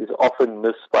that is often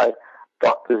missed by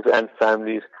doctors and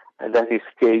families, and that is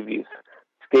scabies.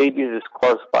 Scabies is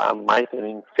caused by a mite and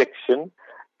infection,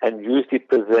 and usually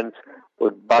presents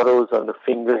with burrows on the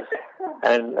fingers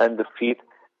and the feet,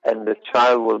 and the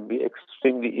child will be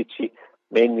extremely itchy,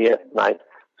 mainly at night.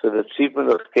 So the treatment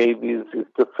of scabies is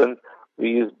different. We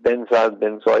use benzyl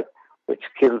benzoate, which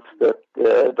kills the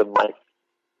mite.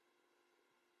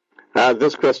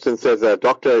 This question says,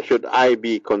 Doctor, should I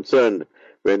be concerned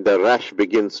when the rash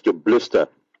begins to blister?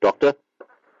 Doctor?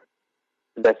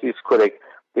 That is correct,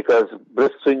 because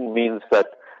blistering means that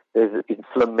there's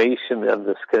inflammation on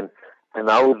the skin, and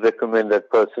I would recommend that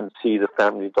person see the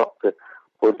family doctor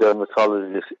or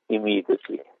dermatologist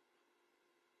immediately.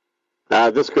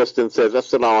 This question says,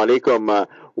 Assalamu alaikum.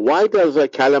 Why does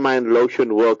calamine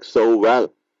lotion work so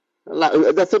well?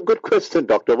 That's a good question,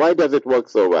 Doctor. Why does it work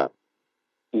so well?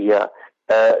 Yeah.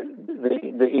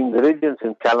 The ingredients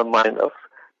in calamine of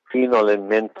phenol and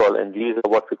menthol, and these are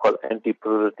what we call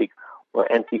antipruritic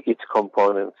or anti-itch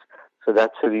components. So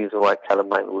that's the reason why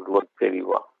calamine would work very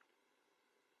well.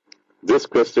 This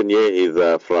question here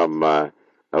is from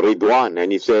Ridwan,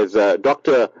 and he says,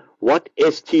 Doctor, what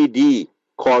STD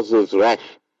causes rash?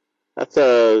 That's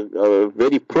a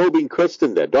very probing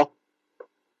question there, Doc.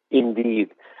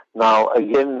 Indeed. Now,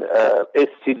 again,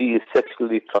 STD is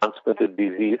sexually transmitted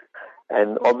disease,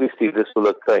 and obviously this will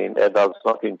occur in adults,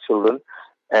 not in children.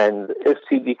 And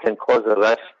STD can cause a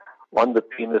rash on the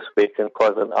penis, where it can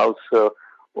cause an ulcer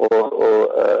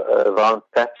or a round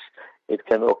patch. It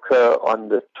can occur on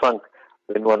the trunk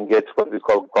when one gets what we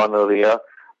call gonorrhea,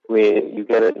 where you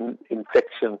get an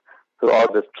infection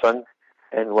throughout the trunk,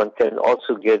 and one can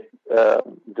also get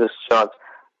discharge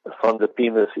from the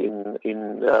penis in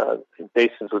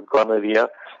patients with gonorrhea,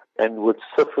 and with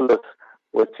syphilis,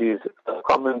 which is a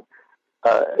common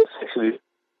sexual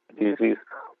disease,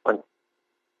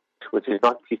 which is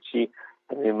not itchy,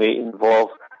 and it may involve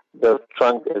the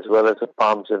trunk as well as the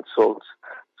palms and soles.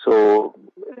 So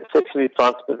sexually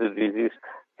transmitted disease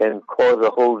can cause a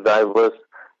whole diverse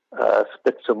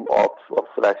spectrum of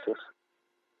rashes.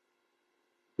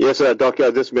 Yes,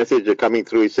 Doctor, this message coming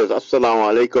through, it says,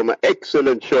 Assalamu alaikum,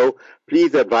 excellent show.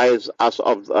 Please advise us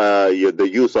of the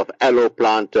use of aloe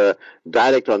plant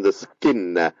direct on the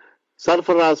skin.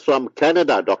 Sarfaraz from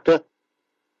Canada, Doctor.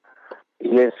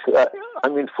 Yes,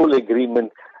 I'm in full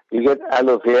agreement. You get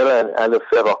aloe vera and aloe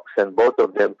ferox, and both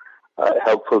of them are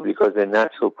helpful because they're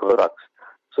natural products.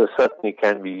 So certainly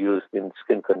can be used in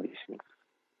skin conditions.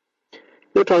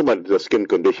 You're talking about the skin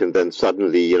condition, then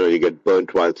suddenly, you get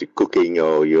burnt while you're cooking,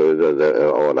 or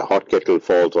or a hot kettle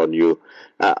falls on you.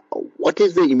 What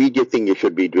is the immediate thing you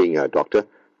should be doing, Doctor,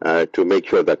 to make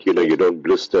sure that, you don't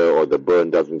blister or the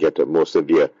burn doesn't get more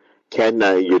severe? Can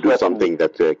you do something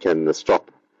that can stop,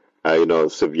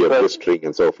 severe blistering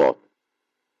and so forth?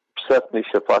 Certainly,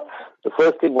 Shafat. The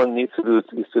first thing one needs to do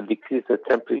is to decrease the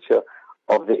temperature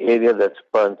of the area that's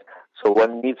burnt. So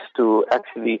one needs to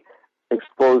actually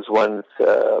expose one's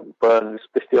burn,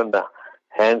 especially on the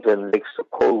hands and legs, to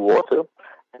cold water,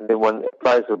 and then one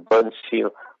applies a burn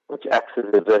shield, which acts as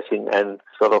a dressing and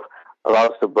sort of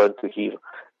allows the burn to heal.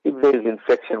 If there is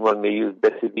infection, one may use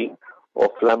betadine or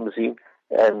flamazine,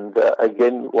 and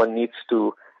again, one needs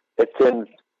to attend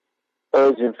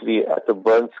urgently at the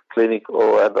burns clinic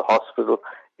or at the hospital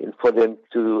for them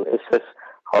to assess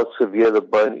how severe the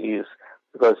burn is,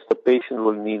 because the patient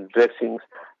will need dressings,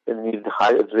 they need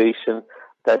hydration.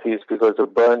 That is because the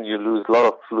burn, you lose a lot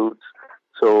of fluids.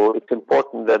 So it's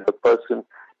important that the person,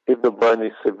 if the burn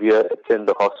is severe, attend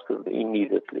the hospital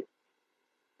immediately.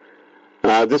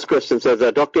 This question says,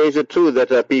 Doctor, is it true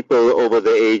that people over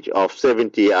the age of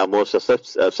 70 are more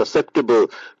susceptible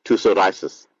to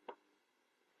psoriasis?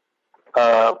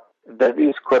 That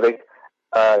is correct.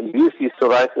 Usually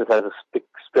psoriasis has a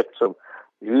spectrum.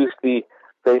 Usually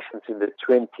patients in the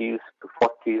 20s to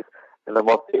 40s and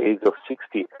above the age of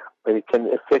 60, but it can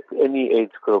affect any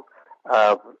age group.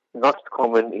 Not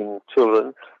common in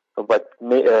children, but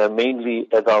mainly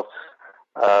adults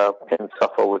can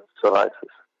suffer with psoriasis.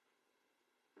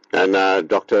 And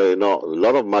Doctor, a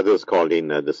lot of mothers called in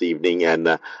this evening,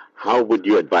 and how would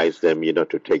you advise them,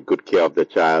 to take good care of the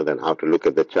child and how to look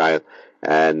at the child,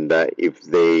 and if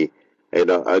they,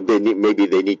 maybe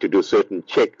they need to do certain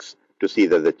checks to see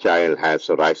that the child has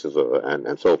psoriasis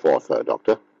and so forth,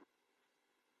 Doctor?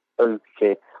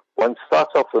 Okay. One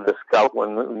starts off with the scalp.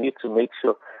 One needs to make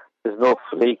sure there's no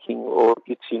flaking or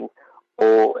itching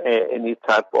or any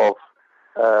type of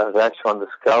rash on the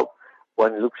scalp.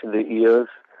 One looks in the ears.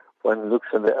 One looks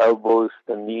in the elbows,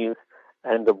 the knees,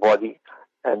 and the body.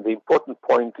 And the important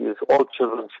point is all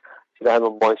children should have a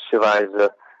moisturizer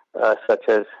such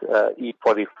as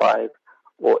E45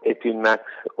 or 18 Max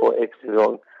or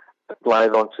Exizone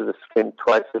applied onto the skin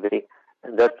twice a day,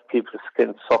 and that keeps the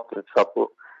skin soft and supple,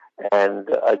 and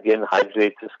again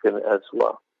hydrates the skin as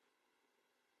well.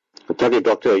 I tell you,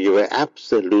 Doctor, you were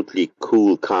absolutely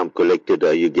cool, calm, collected.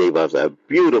 You gave us a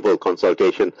beautiful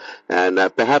consultation, and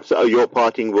perhaps your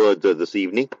parting words this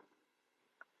evening?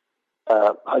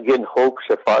 Again, hope,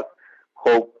 Shafat,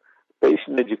 hope.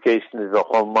 Patient education is a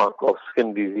hallmark of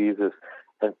skin diseases,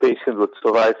 and patients with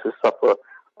psoriasis suffer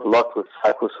a lot with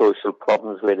psychosocial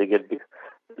problems where they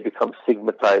become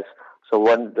stigmatized. So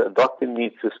the doctor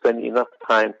needs to spend enough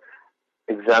time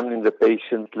examining the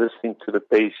patient, listening to the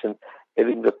patient,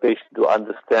 getting the patient to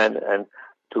understand and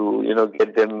to,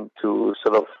 get them to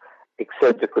sort of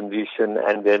accept the condition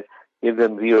and then give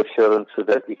them reassurance so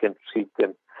that we can treat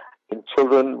them. In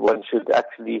children, one should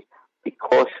actually be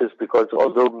cautious because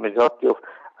although majority of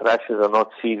rashes are not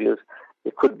serious,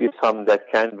 there could be some that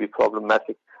can be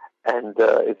problematic, and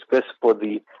it's best for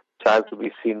the child to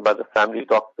be seen by the family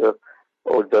doctor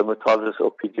or dermatologist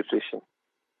or pediatrician.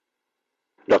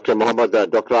 Dr. Muhammad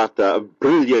Dr.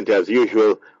 Brilliant as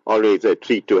usual. Always a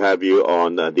treat to have you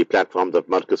on the platforms of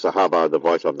Marcus Sahaba, the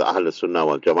voice of the Ahl Sunnah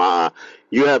wal Jama'ah.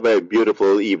 You have a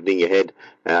beautiful evening ahead.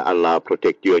 Allah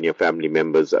protect you and your family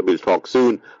members. We'll talk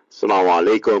soon.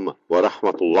 Assalamu alaikum wa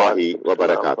rahmatullahi wa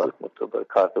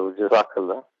barakatuh.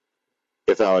 Jazakallah.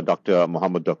 Yes, our Dr.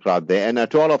 Muhammad Dr. there.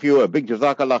 And to all of you, a big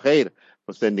Jazakallah khair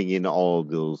for sending in all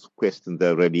those questions.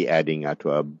 They're really adding to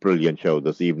a brilliant show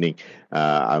this evening.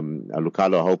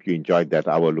 Lucalo, I hope you enjoyed that.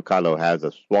 Our Lucalo has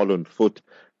a swollen foot.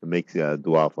 Makes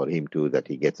dua for him too, that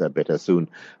he gets better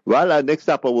soon. Well, next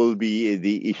up will be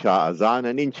the Isha Azan,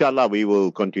 and inshallah we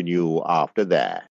will continue after that.